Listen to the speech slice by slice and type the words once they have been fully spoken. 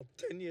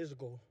10 years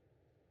ago.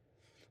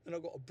 And I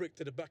got a brick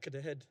to the back of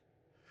the head.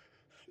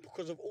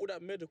 Because of all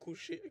that medical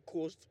shit it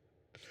caused,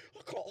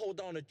 I can't hold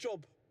down a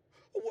job.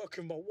 I work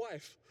with my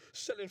wife,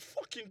 selling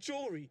fucking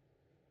jewellery.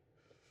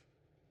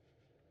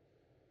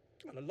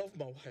 And I love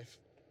my wife.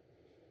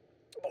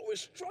 But we're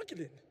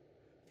struggling.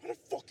 How the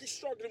fuck you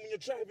struggling when you're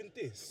driving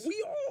this?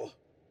 We are!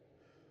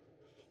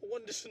 I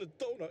won this in a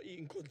donut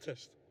eating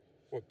contest.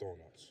 What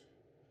donuts?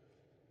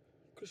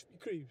 Krispy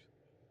Kreme.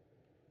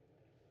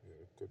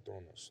 Yeah, good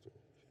donuts still.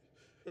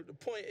 Look, the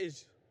point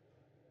is,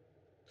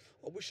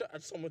 I wish I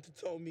had someone to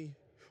tell me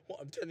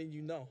what I'm telling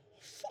you now.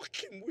 I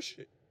fucking wish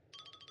it.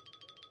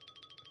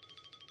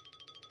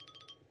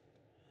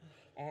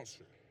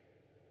 Answer.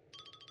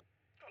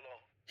 Hello?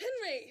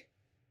 Henry!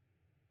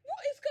 What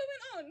is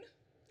going on?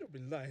 I've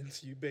been lying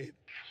to you, babe.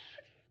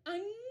 I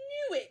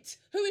knew it!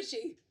 Who is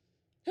she?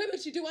 Who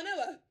is she? Do I know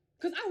her?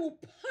 Because I will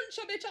punch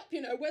a bitch up,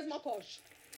 you know. Where's my posh?